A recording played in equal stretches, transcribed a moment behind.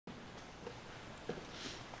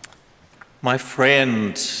My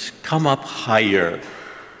friend, come up higher.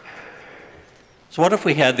 So what if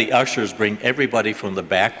we had the ushers bring everybody from the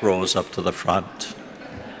back rows up to the front?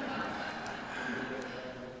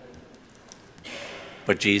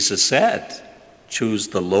 But Jesus said, choose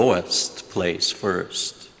the lowest place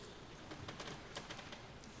first.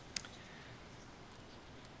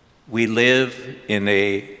 We live in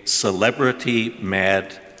a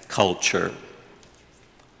celebrity-mad culture.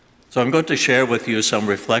 So I'm going to share with you some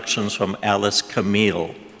reflections from Alice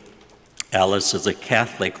Camille. Alice is a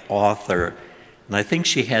Catholic author, and I think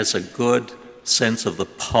she has a good sense of the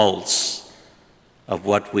pulse of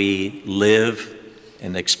what we live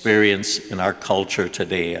and experience in our culture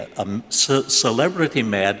today, a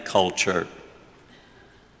celebrity-mad culture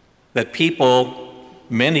that people,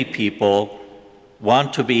 many people,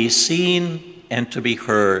 want to be seen and to be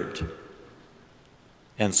heard.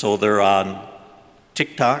 And so they're on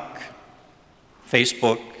TikTok,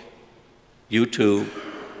 Facebook, YouTube,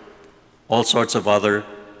 all sorts of other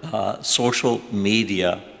social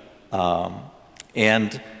media,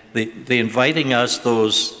 and they're inviting us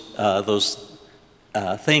those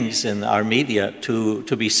things in our media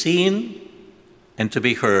to be seen and to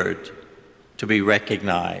be heard, to be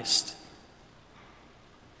recognized.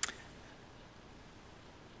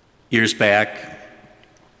 Years back,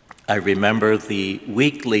 I remember the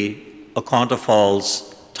weekly Oconto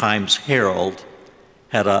Falls Times-Herald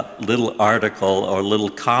had a little article or a little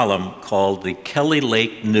column called the Kelly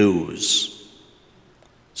Lake News.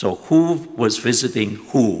 So who was visiting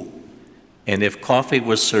who? And if coffee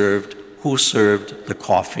was served, who served the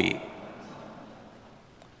coffee?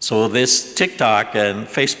 So this TikTok and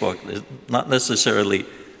Facebook is not necessarily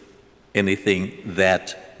anything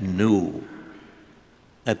that new.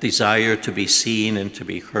 That desire to be seen and to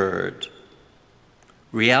be heard.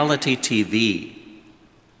 Reality TV,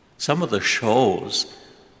 some of the shows,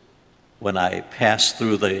 when I pass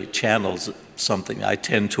through the channels, something I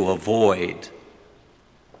tend to avoid.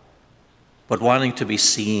 But wanting to be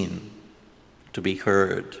seen, to be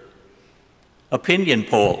heard. Opinion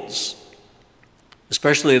polls,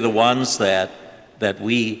 especially the ones that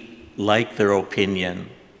we like their opinion,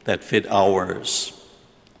 that fit ours.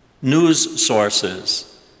 News sources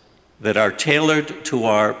that are tailored to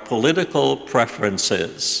our political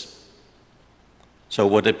preferences. So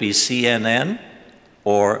would it be CNN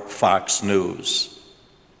or Fox News?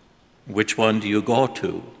 Which one do you go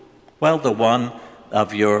to? Well, the one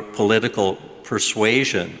of your political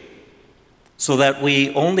persuasion, so that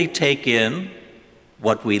we only take in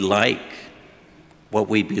what we like, what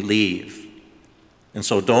we believe. And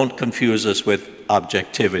so don't confuse us with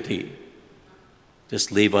objectivity.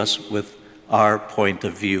 Just leave us with our point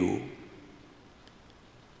of view.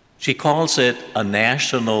 She calls it a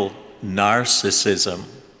national narcissism,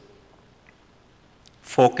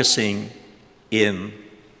 focusing in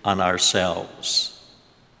on ourselves,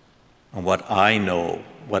 on what I know,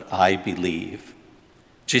 what I believe.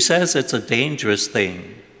 She says it's a dangerous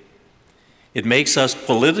thing. It makes us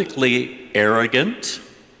politically arrogant,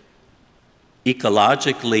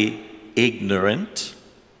 ecologically ignorant,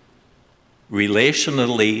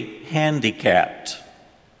 relationally handicapped.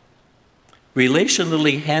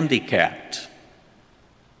 Relationally handicapped.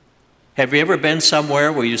 Have you ever been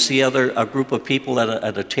somewhere where you see a group of people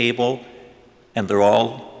at a table and they're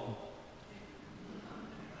all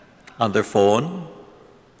on their phone?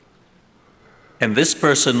 And this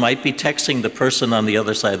person might be texting the person on the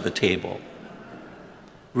other side of the table.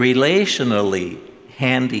 Relationally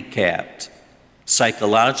handicapped,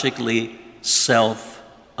 psychologically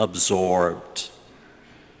self-absorbed.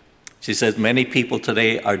 She says many people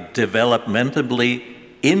today are developmentally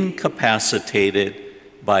incapacitated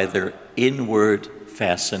by their inward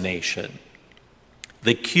fascination.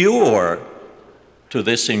 The cure to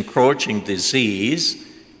this encroaching disease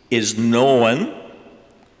is known,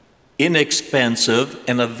 inexpensive,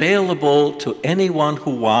 and available to anyone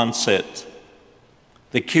who wants it.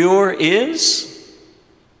 The cure is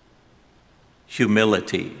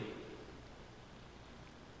humility.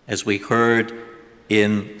 As we heard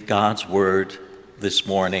in God's Word this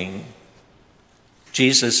morning,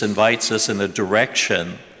 Jesus invites us in a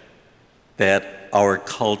direction that our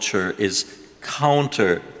culture is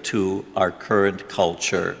counter to our current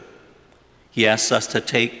culture. He asks us to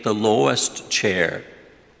take the lowest chair,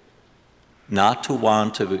 not to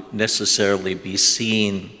want to necessarily be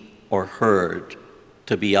seen or heard,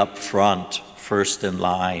 to be up front, first in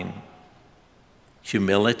line.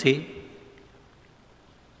 Humility?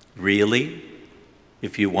 Really?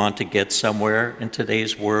 If you want to get somewhere in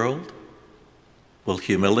today's world, will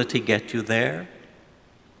humility get you there?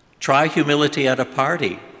 Try humility at a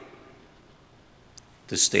party.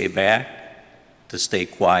 To stay back, to stay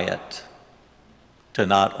quiet, to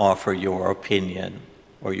not offer your opinion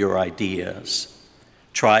or your ideas.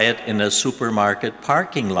 Try it in a supermarket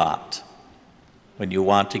parking lot when you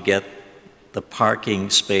want to get the parking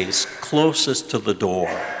space closest to the door.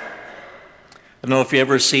 I don't know if you've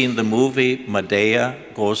ever seen the movie Medea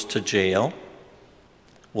Goes to Jail.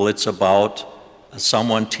 Well, it's about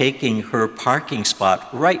someone taking her parking spot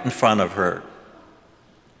right in front of her.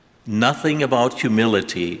 Nothing about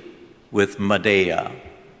humility with Medea.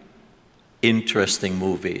 Interesting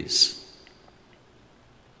movies.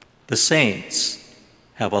 The saints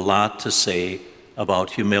have a lot to say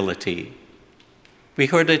about humility. We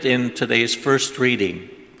heard it in today's first reading,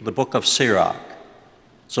 the book of Sirach.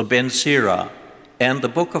 So Ben Sira and the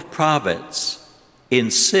book of Proverbs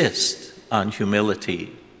insist on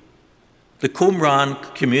humility. The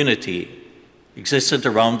Qumran community existed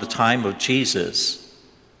around the time of Jesus,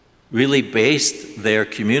 really based their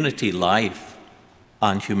community life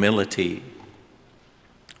on humility.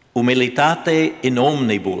 Humilitate in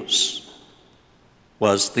omnibus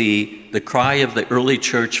was the cry of the early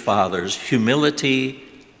church fathers, humility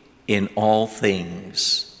in all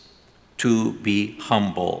things, to be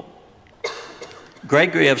humble.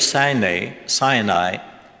 Gregory of Sinai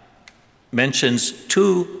mentions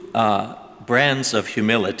two brands of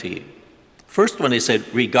humility. First one, he said,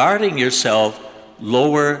 regarding yourself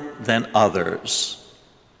lower than others,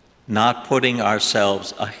 not putting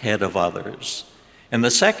ourselves ahead of others. And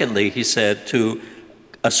the secondly, he said, to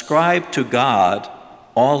ascribe to God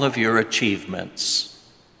all of your achievements.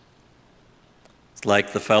 It's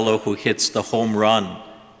like the fellow who hits the home run,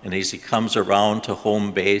 and as he comes around to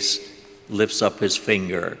home base, lifts up his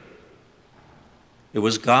finger. It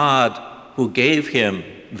was God who gave him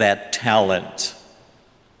that talent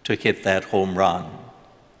to hit that home run.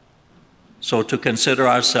 So to consider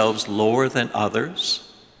ourselves lower than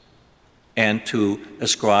others and to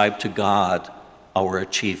ascribe to God our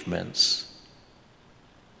achievements.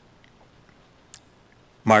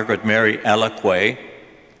 Margaret Mary Alaquet,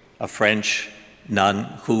 a French nun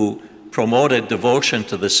who promoted devotion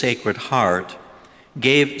to the Sacred Heart,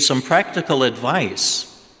 gave some practical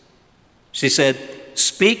advice. She said,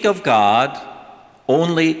 speak of God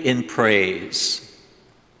only in praise.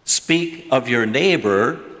 Speak of your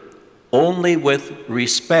neighbor only with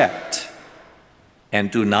respect,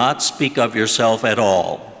 and do not speak of yourself at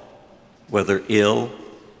all, whether ill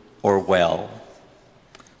or well.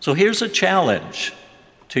 So here's a challenge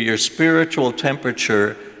to your spiritual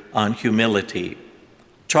temperature on humility.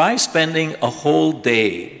 Try spending a whole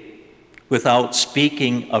day without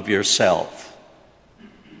speaking of yourself.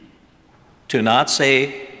 To not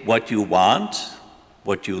say what you want,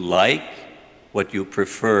 what you like, what you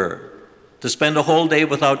prefer. To spend a whole day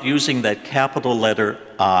without using that capital letter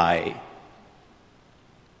I.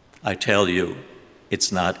 I tell you,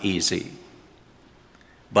 it's not easy.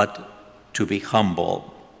 But to be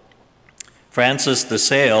humble. Francis de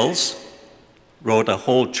Sales wrote a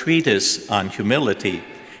whole treatise on humility,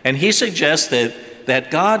 and he suggested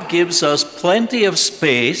that God gives us plenty of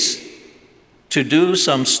space to do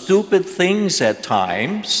some stupid things at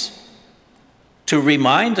times, to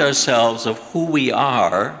remind ourselves of who we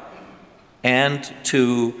are, and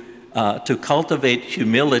to cultivate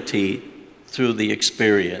humility through the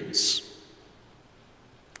experience.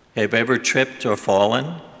 Have you ever tripped or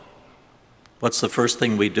fallen? What's the first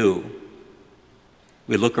thing we do?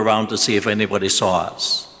 We look around to see if anybody saw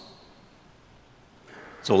us.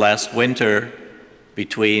 So last winter,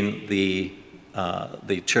 between the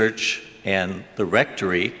church and the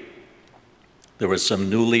rectory, there was some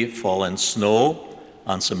newly fallen snow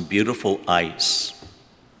on some beautiful ice.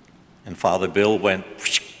 And Father Bill went,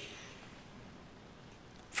 whoosh.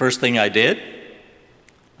 First thing I did,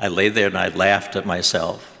 I lay there and I laughed at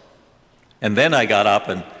myself. And then I got up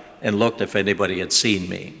and looked if anybody had seen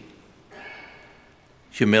me.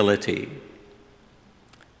 Humility.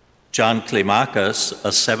 John Climacus, a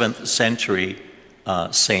 7th century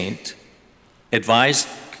saint, advised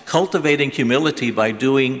cultivating humility by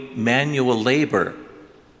doing manual labor.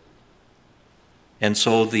 And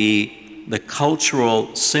so the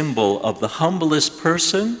cultural symbol of the humblest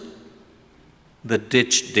person, the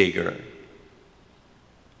ditch digger.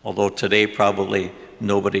 Although today probably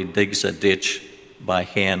nobody digs a ditch by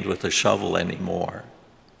hand with a shovel anymore.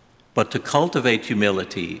 But to cultivate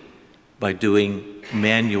humility by doing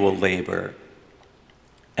manual labor.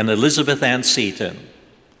 And Elizabeth Ann Seton,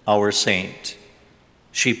 our saint,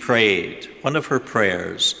 she prayed, one of her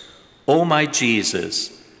prayers, "O my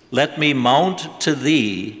Jesus, let me mount to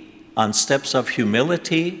thee on steps of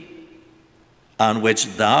humility, on which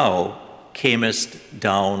thou camest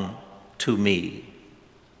down to me."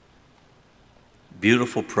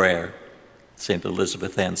 Beautiful prayer, St.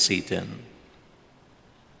 Elizabeth Ann Seton.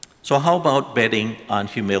 So how about betting on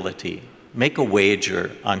humility? Make a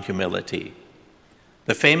wager on humility.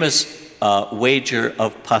 The famous wager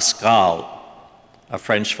of Pascal, a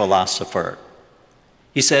French philosopher.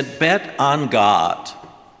 He said, bet on God.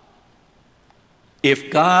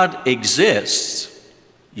 If God exists,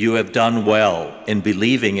 you have done well in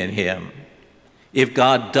believing in him. If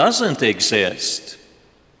God doesn't exist,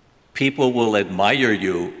 people will admire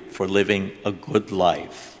you for living a good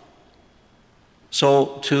life.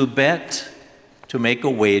 So to bet, to make a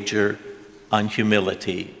wager on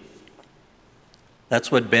humility.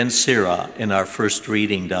 That's what Ben Sira in our first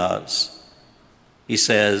reading does. He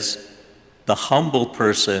says, the humble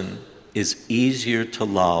person is easier to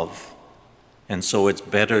love, and so it's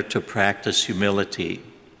better to practice humility.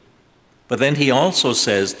 But then he also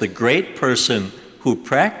says, the great person who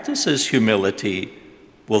practices humility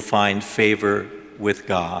will find favor with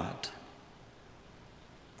God.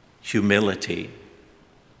 Humility.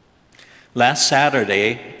 Last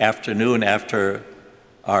Saturday afternoon, after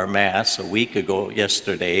our Mass, a week ago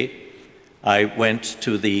yesterday, I went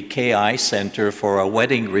to the KI Center for a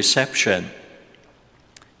wedding reception.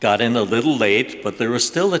 Got in a little late, but there was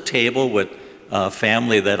still a table with a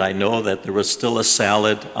family that I know, that there was still a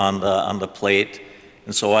salad on the plate.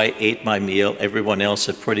 And so I ate my meal. Everyone else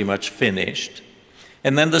had pretty much finished.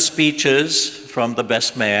 And then the speeches from the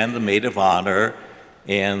best man, the maid of honor,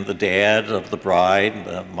 and the dad of the bride,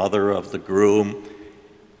 the mother of the groom,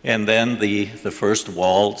 and then the first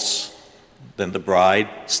waltz. Then the bride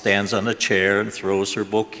stands on a chair and throws her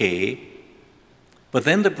bouquet. But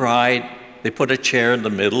then the bride, they put a chair in the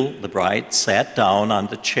middle. The bride sat down on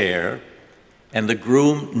the chair, and the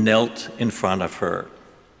groom knelt in front of her.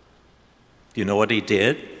 Do you know what he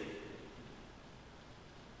did?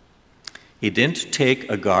 He didn't take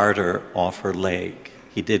a garter off her leg.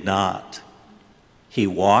 He did not. He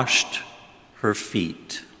washed her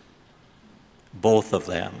feet, both of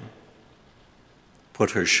them.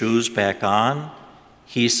 Put her shoes back on.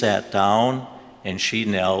 He sat down, and she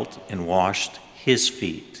knelt and washed his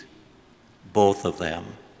feet, both of them.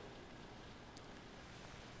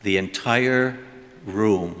 The entire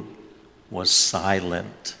room was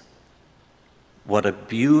silent. What a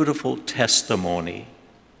beautiful testimony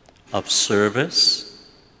of service,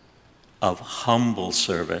 of humble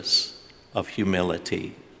service, of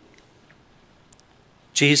humility.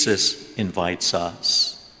 Jesus invites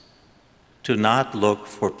us to not look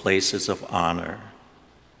for places of honor,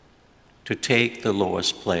 to take the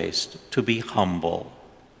lowest place, to be humble.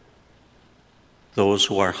 Those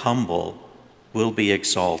who are humble will be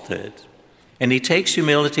exalted. And he takes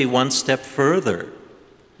humility one step further.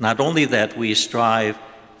 Not only that we strive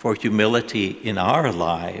for humility in our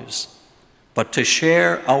lives, but to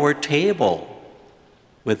share our table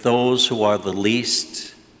with those who are the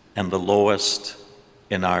least and the lowest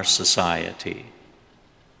in our society.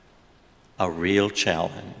 A real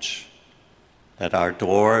challenge that our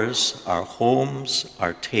doors, our homes,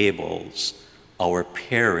 our tables, our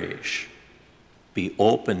parish be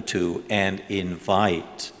open to and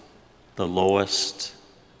invite the lowest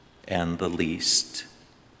and the least.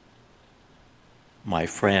 My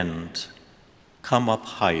friend, come up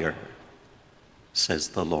higher, says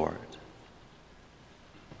the Lord.